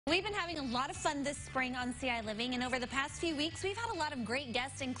We've been having a lot of fun this spring on ciLiving, and over the past few weeks, we've had a lot of great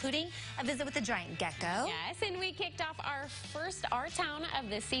guests, including a visit with a giant gecko. Yes, and we kicked off our first Our Town of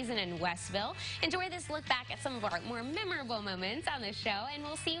the season in Westville. Enjoy this look back at some of our more memorable moments on the show, and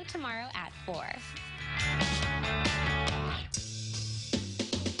we'll see you tomorrow at 4.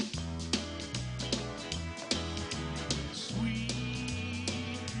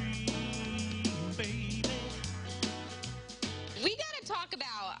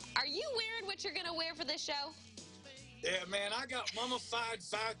 Are you wearing what you're going to wear for this show? Yeah, man, I got mummified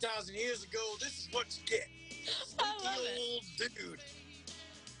 5,000 years ago. This is what you get. I love old dude.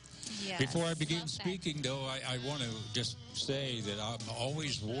 Yes. Before I begin speaking, though, I want to just say that I'm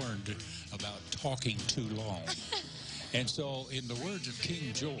always warned about talking too long. And so, in the words of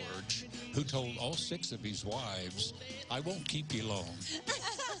King George, who told all 6 of his wives, I won't keep you long.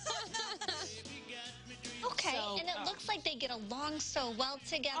 Okay, and it looks like they get along so well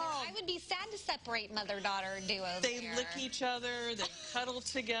together. I would be sad to separate mother-daughter duo. They lick each other, they cuddle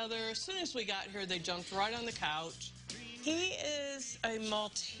together. As soon as we got here, they jumped right on the couch. He is a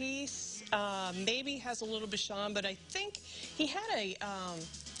Maltese, maybe has a little Bichon, but I think he had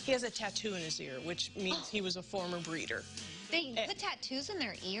he has a tattoo in his ear, which means he was a former breeder. They put tattoos in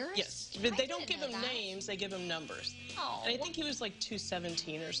their ears? Yes, but they don't give him names, they give him numbers. Oh. And I think he was like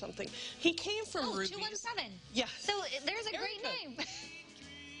 217 or something. He came from Ruby's. 217. Yeah. So there's a great name.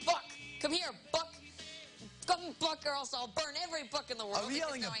 Buck, come here, Buck. Come, Buck, or else I'll burn every book in the world. Are we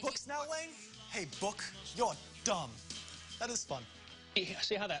yelling at books now, Lane? Hey, Book, you're dumb. That is fun.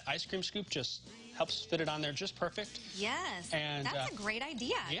 See how that ice cream scoop just helps fit it on there just perfect? Yes, and, that's a great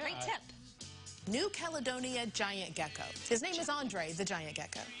idea. Yeah. Great tip. New Caledonia giant gecko. His name is Andre, the giant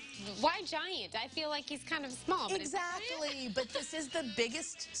gecko. Why giant? I feel like he's kind of small. But Exactly, but this is the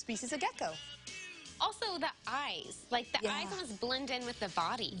biggest species of gecko. Also, the eyes. Like, the eyes almost blend in with the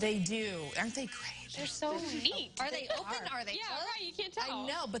body. They do. Aren't they great? They're so neat. Are they open? Are they closed? Right, you can't tell. I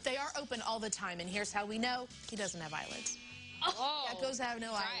know, but they are open all the time, and here's how we know. He doesn't have eyelids. Oh, Geckos have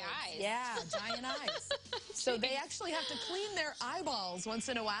no eyelids. eyes. Yeah, giant eyes. So they actually have to clean their eyeballs once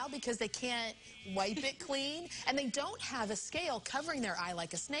in a while because they can't wipe it clean, and they don't have a scale covering their eye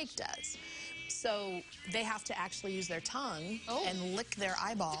like a snake does. So they have to actually use their tongue and lick their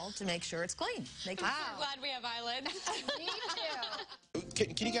eyeball to make sure it's clean. I'm so glad we have eyelids. Me too.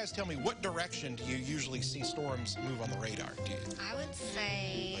 Can you guys tell me what direction do you usually see storms move on the radar? Do you, I would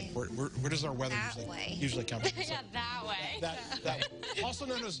say where does our weather usually come from? Yeah, that way. That way. Also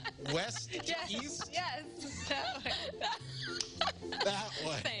known as west to east? Yes, that way. That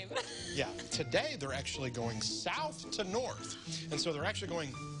way. Same. Yeah. Today they're actually going south to north. And so they're actually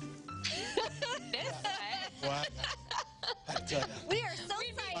going... This way. What? we are so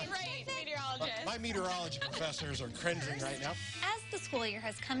excited. Great meteorologist. My meteorology professors are cringing right now. As the school year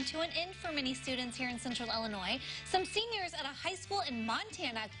has come to an end for many students here in Central Illinois, some seniors at a high school in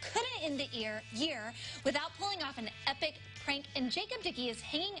Montana couldn't end the year without pulling off an epic prank, and Jacob Dickey is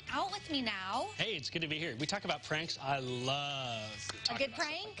hanging out with me now. Hey, it's good to be here. We talk about pranks. I love A good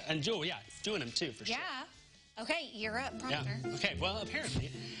prank? And Jewel, yeah, doing them too, for sure. Yeah. Okay, you're up, prompter. Yeah. Okay, well,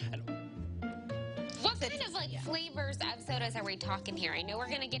 apparently... What kind of like flavors of sodas are we talking here? I know we're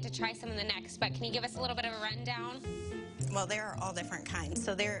going to get to try some of the next, but can you give us a little bit of a rundown? Well, there are all different kinds.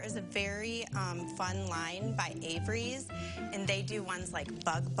 So there is a very fun line by Avery's, and they do ones like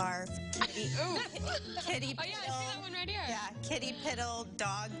Bug Barf, Kitty Piddle. Oh, yeah, I see that one right here. Yeah, Kitty Piddle,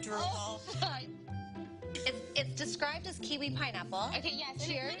 Dog Drool. It's described as kiwi pineapple. Okay, yeah,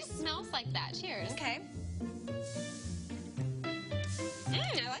 cheers. It smells like that. Cheers. Okay.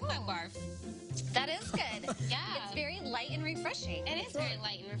 I like Bug Barf. That is good. Yeah. It's very light and refreshing. It is very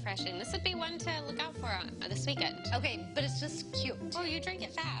light and refreshing. This would be one to look out for this weekend. Okay, but it's just cute. Oh, you drink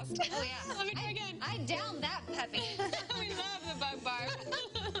it fast. Oh, yeah. Let me try again. I down that puppy. We love the Bug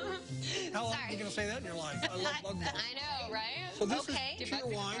Barf. How long are you going to say that in your life? I love Bug Barf. I know, right? So this Okay. is pure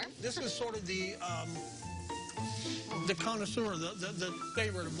wine. This is sort of the connoisseur, the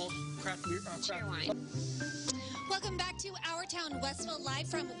favorite of most craft beer. Cheer wine. Welcome back to Our Town Westville, live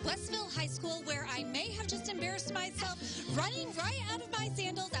from Westville High School, where I may have just embarrassed myself running right out of my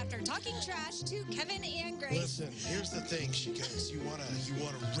sandals after talking trash to Kevin and Grace. Listen, here's the thing. She goes, you wanna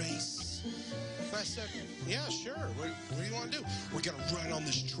race? And I said, yeah, sure. What do you want to do? We're going to run on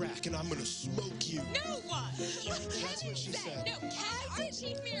this track, and I'm going to smoke you. No, what? That's what she said. No, our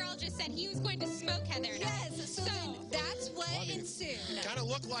chief meteorologist said he was going to smoke Heather. Yes, so then that's what ensued. Kind of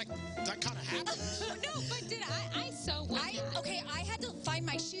looked like that kind of happened. No, but did I so was Okay, I had to find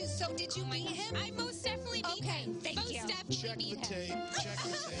my shoes, so did you beat him? I most definitely beat him. Thank most you. definitely Check beat the him. tape. Check the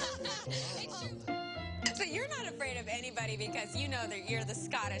tape. It's true. So you're not afraid of anybody because you know that you're the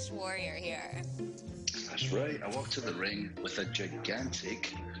Scottish warrior here. That's right. I walked to the ring with a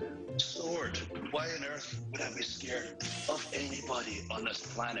gigantic sword. Why on earth would I be scared of anybody on this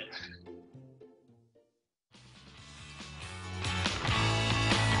planet?